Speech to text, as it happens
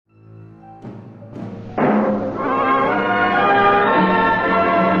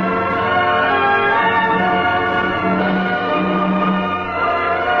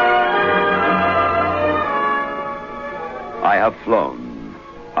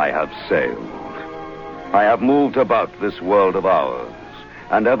I have sailed. I have moved about this world of ours,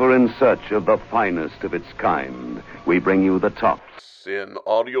 and ever in search of the finest of its kind, we bring you the tops in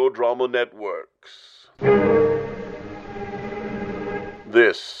audio drama networks.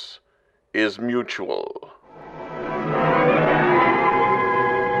 This is Mutual.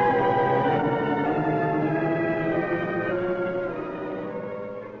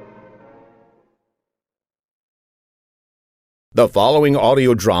 The following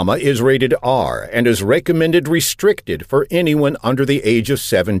audio drama is rated R and is recommended restricted for anyone under the age of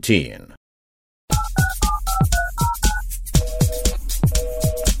 17.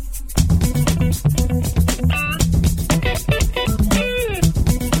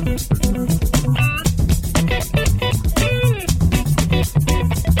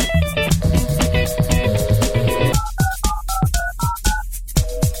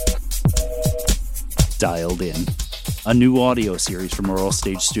 Dialed In, a new audio series from Oral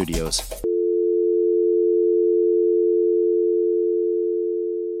Stage Studios.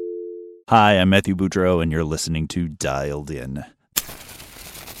 Hi, I'm Matthew Boudreau, and you're listening to Dialed In.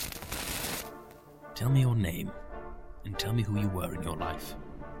 Tell me your name, and tell me who you were in your life.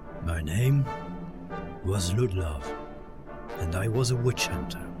 My name was Ludlov, and I was a witch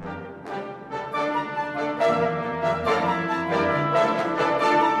hunter.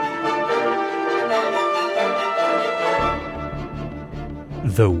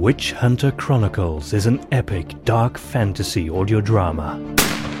 The Witch Hunter Chronicles is an epic dark fantasy audio drama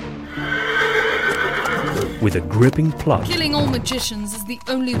with a gripping plot. Killing all magicians is the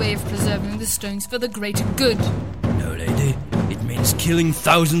only way of preserving the stones for the greater good. No, lady, it means killing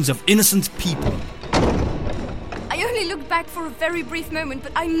thousands of innocent people. I only looked back for a very brief moment,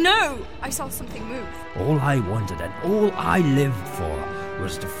 but I know I saw something move. All I wanted and all I lived for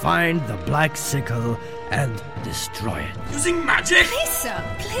was to find the Black Sickle and destroy it. Using magic? Please, sir,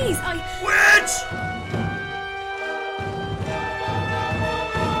 please, Witch!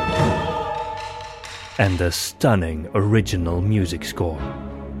 And a stunning original music score.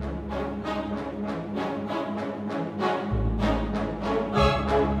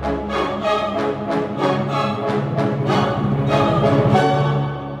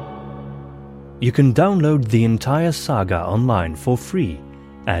 You can download the entire saga online for free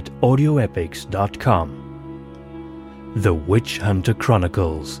at audioepics.com. The Witch Hunter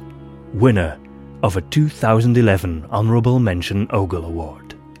Chronicles, winner of a 2011 Honorable Mention Ogle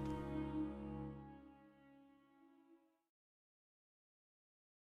Award.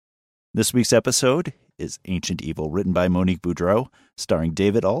 This week's episode is Ancient Evil, written by Monique Boudreau, starring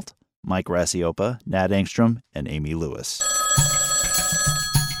David Alt, Mike Rassiopa, Nat Angstrom, and Amy Lewis.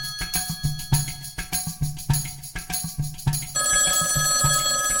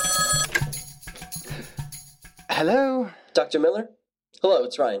 Hello? Dr. Miller? Hello,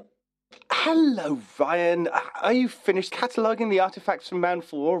 it's Ryan. Hello, Ryan. Are you finished cataloguing the artifacts from Mount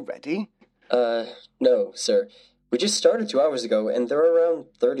 4 already? No, sir. We just started 2 hours ago, and there are around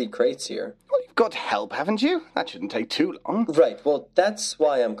 30 crates here. Well, you've got help, haven't you? That shouldn't take too long. Right, well, that's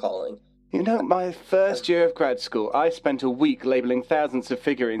why I'm calling. You know, my first year of grad school, I spent a week labelling thousands of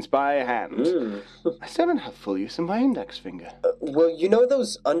figurines by hand. I still don't have full use of my index finger. Well, you know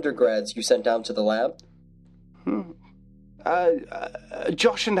those undergrads you sent down to the lab?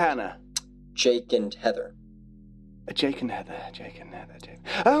 Josh and Hannah. Jake and Heather. Jake and Heather.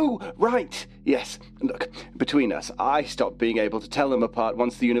 Oh, right. Yes. Look, between us, I stopped being able to tell them apart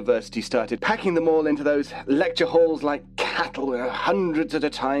once the university started packing them all into those lecture halls like cattle, hundreds at a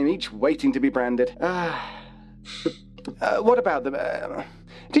time, each waiting to be branded. What about them?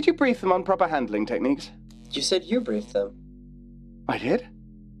 Did you brief them on proper handling techniques? You said you briefed them. I did?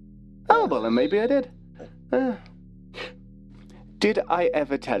 Oh, well, then maybe I did. Did I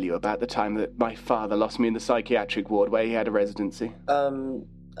ever tell you about the time that my father lost me in the psychiatric ward where he had a residency? I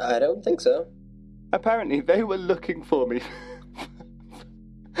don't think so. Apparently they were looking for me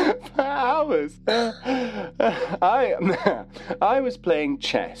for hours. I was playing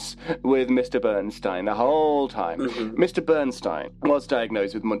chess with Mr. Bernstein the whole time. Mr. Bernstein was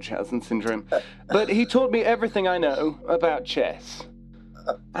diagnosed with Munchausen syndrome, but he taught me everything I know about chess.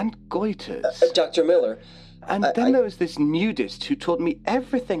 And goiters. Dr. Miller. And then there was this nudist who taught me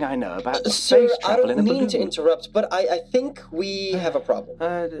everything I know about space travel in a balloon. I don't mean to interrupt, but I think we have a problem.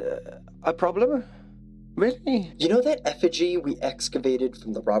 A problem? Really? You know that effigy we excavated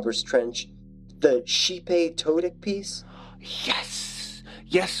from the Robber's Trench? The Shipe Todic piece? Yes!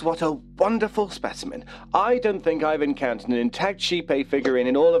 Yes, what a wonderful specimen. I don't think I've encountered an intact Shipe figurine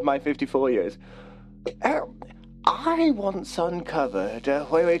in all of my 54 years. I once uncovered a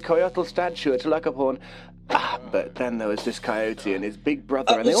Huehuecoyotl statue at Tlacopan, But then there was this coyote and his big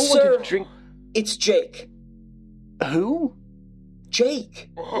brother, and they all wanted to drink... It's Jake. Who? Jake,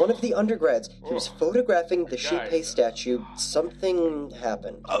 one of the undergrads. He was photographing the Shipei statue. Something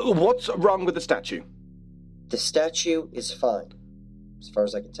happened. What's wrong with the statue? The statue is fine, as far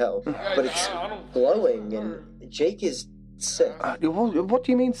as I can tell. But it's glowing, and Jake is sick. What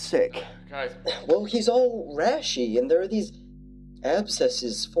do you mean sick? Well, he's all rashy, and there are these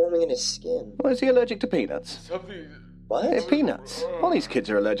abscesses forming in his skin. Well, is he allergic to peanuts? What? Peanuts. All these kids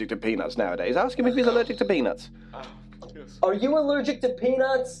are allergic to peanuts nowadays. Ask him if he's allergic to peanuts. Are you allergic to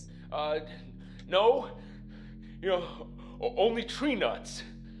peanuts? No. Only tree nuts.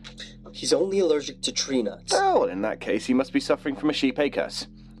 He's only allergic to tree nuts. Oh, well, in that case, he must be suffering from a Shipei curse.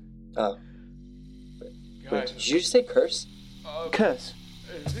 Oh. Wait, did you just say curse? Curse?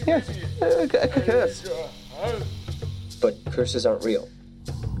 Yes, a curse. But curses aren't real,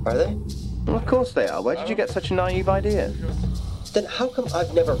 are they? Well, of course they are. Where did you get such a naive idea? Then how come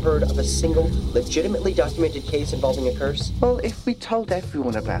I've never heard of a single legitimately documented case involving a curse? Well, if we told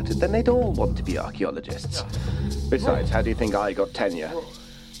everyone about it, then they'd all want to be archaeologists. Besides, how do you think I got tenure?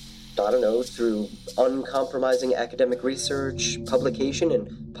 I don't know, through uncompromising academic research, publication,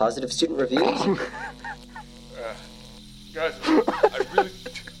 and positive student reviews? Guys,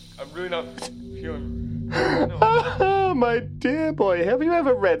 I'm really not feeling... Oh, my dear boy, have you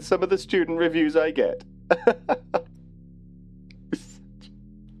ever read some of the student reviews I get?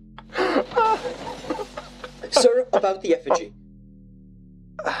 Sir, about the effigy.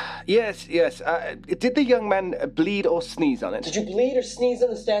 Yes. Did the young man bleed or sneeze on it? Did you bleed or sneeze on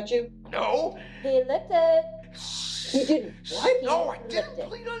the statue? No. He licked it. He did what? No, I didn't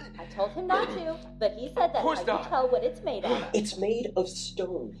bleed on it. I told him not to, but he said that I can tell what it's made of. It's made of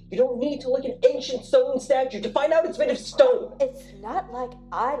stone. You don't need to lick an ancient stone statue to find out it's made of stone. It's not like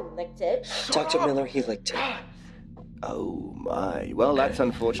I licked it. Dr. Miller, he licked it. Oh, my. Well, that's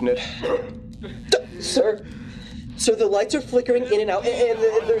unfortunate. Sir, the lights are flickering in and out, and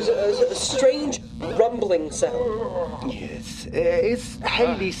there's a strange rumbling sound. Yes. Is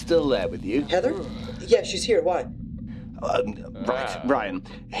Haley still there with you? Heather? Yeah, she's here. Why? Right, Ryan.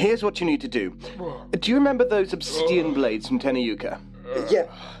 Here's what you need to do. Do you remember those obsidian blades from Tenayuka? Yeah.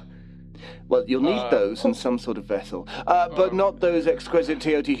 Well, you'll need those in some sort of vessel, but not those exquisite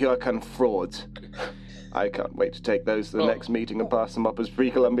Teotihuacan frauds. I can't wait to take those to the next meeting and pass them up as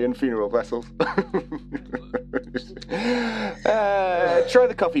pre-Columbian funeral vessels. Try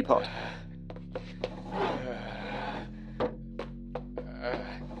the coffee pot.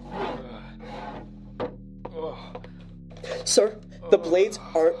 Sir, the blades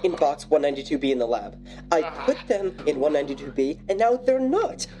aren't in box 192B in the lab. I put them in 192B, and now they're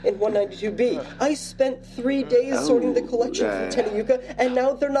not in 192B. I spent 3 days sorting the collection from Tenayuka, and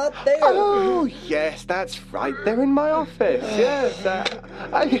now they're not there. Oh, yes, that's right. They're in my office. Yes.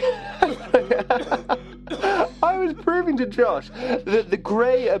 I was proving to Josh that the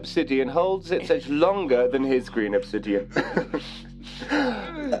grey obsidian holds its edge longer than his green obsidian.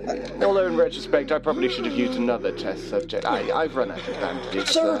 Although in retrospect, I probably should have used another test subject. I've run out of bandages.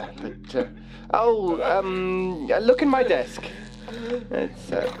 Sir! Look in my desk. It's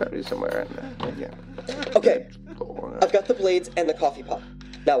probably somewhere in there. Yeah. Okay, I've got the blades and the coffee pot.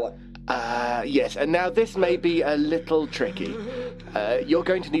 Now what? Yes, and now this may be a little tricky. You're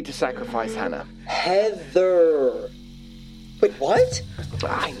going to need to sacrifice Hannah. Heather! Wait, what?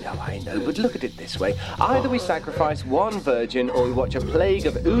 I know, but look at it this way. Either we sacrifice one virgin, or we watch a plague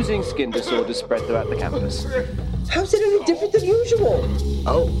of oozing skin disorders spread throughout the campus. How's it any different than usual?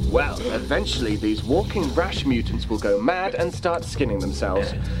 Oh, well, eventually these walking rash mutants will go mad and start skinning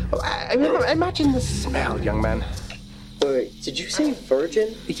themselves. Imagine the smell, young man. Wait, did you say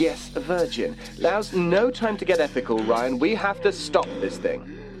virgin? Yes, a virgin. Now's no time to get ethical, Ryan. We have to stop this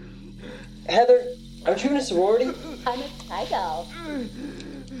thing. Heather, aren't you in a sorority? I'm a Tygo.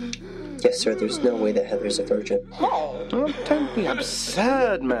 Yes, sir, there's no way that Heather's a virgin. Oh, don't be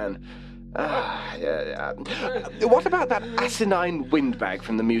absurd, man. What about that asinine windbag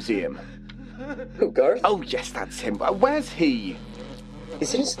from the museum? Who, Garth? Oh, yes, that's him. Where's he?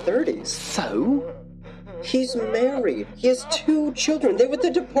 He's in his 30s. So? He's married. He has 2 children. They were at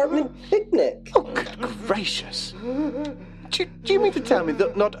the department picnic. Oh, good gracious. Do you mean to tell me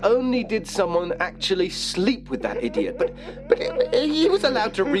that not only did someone actually sleep with that idiot, but he was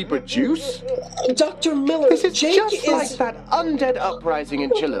allowed to reproduce? Dr. Miller, this is Jake just like that undead uprising in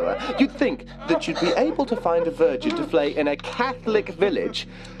Chilua. You'd think that you'd be able to find a virgin to flay in a Catholic village.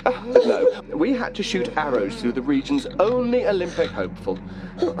 But no, we had to shoot arrows through the region's only Olympic hopeful.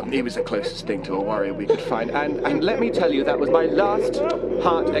 He was the closest thing to a warrior we could find, and let me tell you, that was my last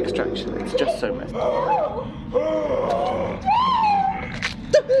heart extraction. It's just so messed up.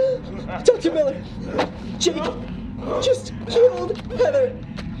 Dr. Miller, Jake just killed Heather.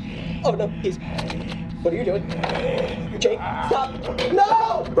 Oh no, what are you doing? Jake, stop!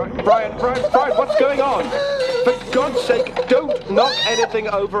 No! Brian, what's going on? For God's sake, don't knock anything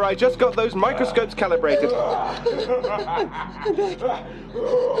over. I just got those microscopes calibrated. I'm back.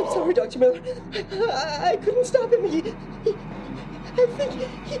 I'm sorry, Dr. Miller. I couldn't stop him. I think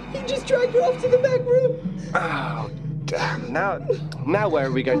he just dragged her off to the back room. Oh, damn. Now where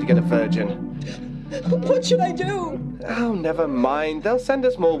are we going to get a virgin? What should I do? Oh, never mind. They'll send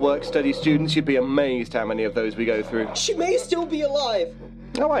us more work-study students. You'd be amazed how many of those we go through. She may still be alive.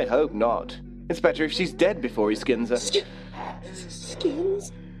 Oh, I hope not. It's better if she's dead before he skins her.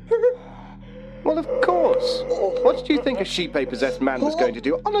 Skins her? Well, of course. What did you think a sheep-possessed man was going to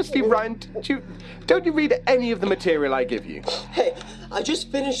do? Honestly, Ryan, don't you read any of the material I give you? Hey, I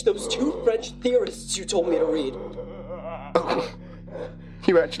just finished those 2 French theorists you told me to read. Oh,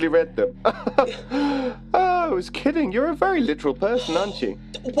 you actually read them? Oh, I was kidding. You're a very literal person, aren't you?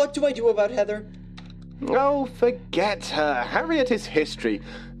 What do I do about Heather? Oh, forget her. Harriet is history.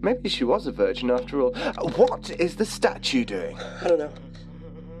 Maybe she was a virgin after all. What is the statue doing? I don't know.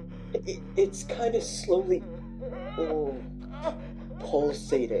 It's kind of slowly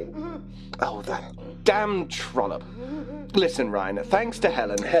pulsating. Oh, that damn trollop. Listen, Ryan, thanks to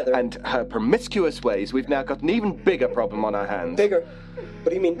Heather and her promiscuous ways, we've now got an even bigger problem on our hands. Bigger? What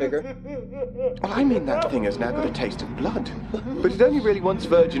do you mean bigger? Well, I mean that thing has now got a taste of blood. But it only really wants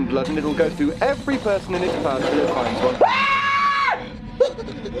virgin blood, and it'll go through every person in its path till it finds one.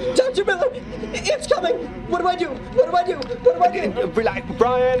 Dr. Miller, it's coming! What do I do? What do I do? What do I do? Relax,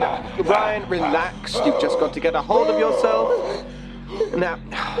 Brian, relax. You've just got to get a hold of yourself. Now,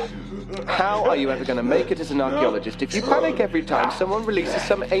 how are you ever going to make it as an archaeologist if you panic every time someone releases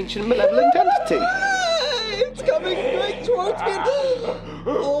some ancient malevolent entity? It's coming right towards me.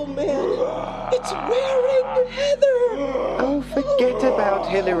 Oh, man. It's wearing Heather. Oh, forget about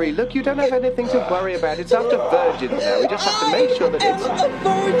Hillary. Look, you don't have anything to worry about. It's after virgins now. We just have to make sure that it's a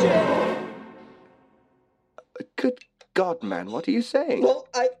virgin. Good God, man, what are you saying? Well,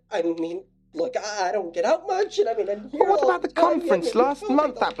 I mean, look, I don't get out much, and I mean, I'm here. Well, what about the conference last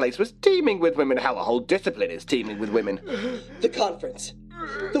month? That place was teeming with women. Hell, the whole discipline is teeming with women. The conference.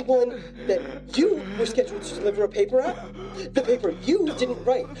 The one that you were scheduled to deliver a paper at? The paper you didn't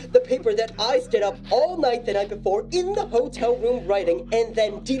write. The paper that I stayed up all night the night before in the hotel room writing and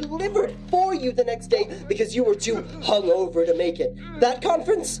then delivered for you the next day because you were too hungover to make it. That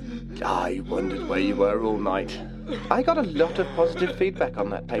conference? I wondered where you were all night. I got a lot of positive feedback on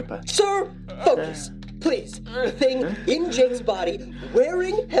that paper. Sir, focus. Please, the thing in Jake's body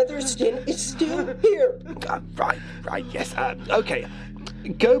wearing Heather's skin is still here. Right, yes. Okay.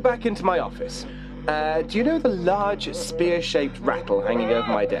 Go back into my office. Do you know the large spear-shaped rattle hanging over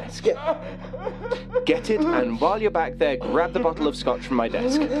my desk? Yeah. Get it, and while you're back there, grab the bottle of scotch from my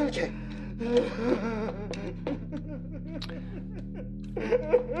desk. Okay.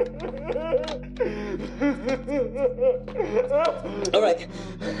 All right,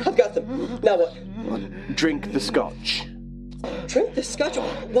 I've got them. Now what? Drink the scotch. Drink the scotch?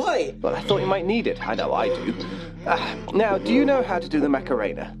 Why? Well, I thought you might need it. I know I do. Now, do you know how to do the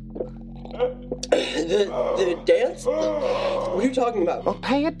Macarena? The dance? What are you talking about? Well,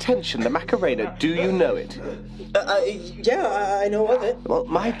 pay attention. The Macarena. Do you know it? Yeah, I know of it. Well,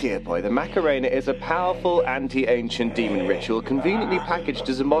 my dear boy, the Macarena is a powerful anti-ancient demon ritual conveniently packaged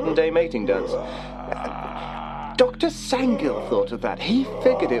as a modern-day mating dance. Dr. Sangil thought of that. He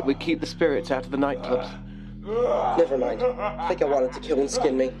figured it would keep the spirits out of the nightclubs. Never mind. I think I wanted to kill and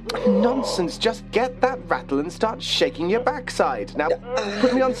skin me. Nonsense. Just get that rattle and start shaking your backside. Now,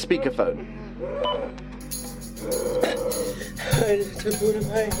 put me on speakerphone.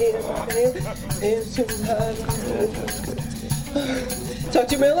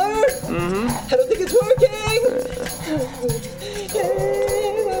 Dr. Miller? Mm-hmm. I don't think it's working!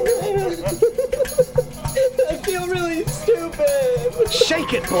 I feel really stupid!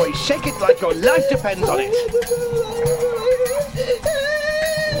 Shake it, boy! Shake it like your life depends on it!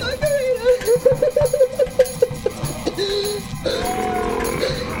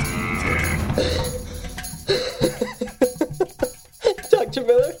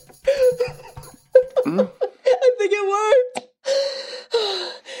 worked. I think it worked.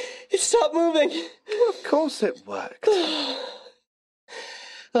 It stopped moving. Well, of course it worked.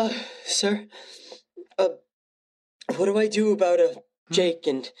 Sir, what do I do about Jake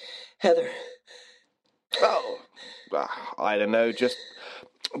and Heather? Oh, I don't know, just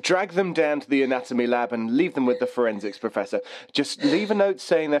drag them down to the anatomy lab and leave them with the forensics professor. Just leave a note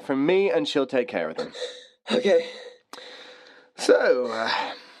saying they're from me and she'll take care of them. Okay. So,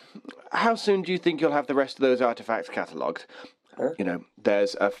 how soon do you think you'll have the rest of those artifacts catalogued? Huh? You know,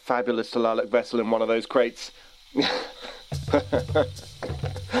 there's a fabulous Talalik vessel in one of those crates.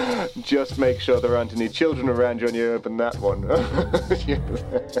 Just make sure there aren't any children around you when you open that one.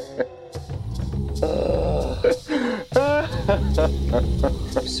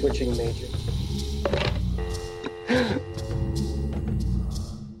 I'm switching major.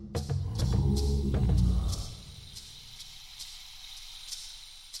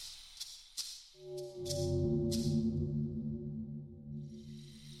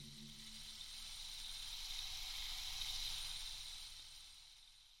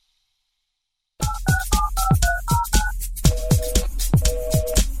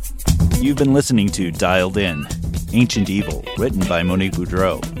 You've been listening to Dialed In, Ancient Evil, written by Monique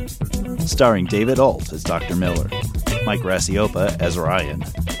Boudreau. Starring David Alt as Dr. Miller, Mike Rassiopa as Ryan,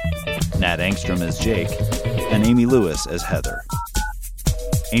 Nat Angstrom as Jake, and Amy Lewis as Heather.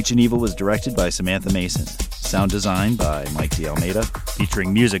 Ancient Evil was directed by Samantha Mason. Sound design by Mike D. Almeida.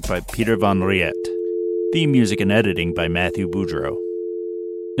 Featuring music by Peter Von Riet. Theme music and editing by Matthew Boudreau.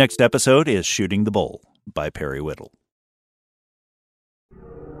 Next episode is Shooting the Bull by Perry Whittle.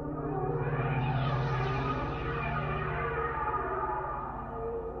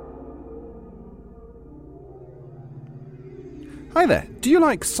 Hi there, do you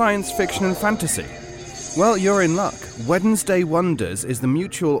like science fiction and fantasy? Well, you're in luck. Wednesday Wonders is the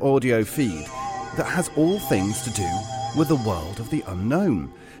Mutual audio feed that has all things to do with the world of the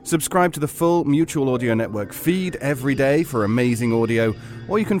unknown. Subscribe to the full Mutual Audio Network feed every day for amazing audio,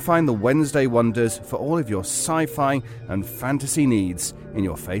 or you can find the Wednesday Wonders for all of your sci-fi and fantasy needs in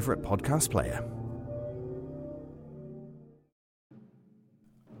your favorite podcast player.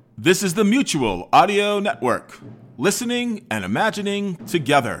 This is the Mutual Audio Network. Listening and imagining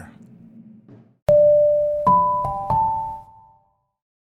together.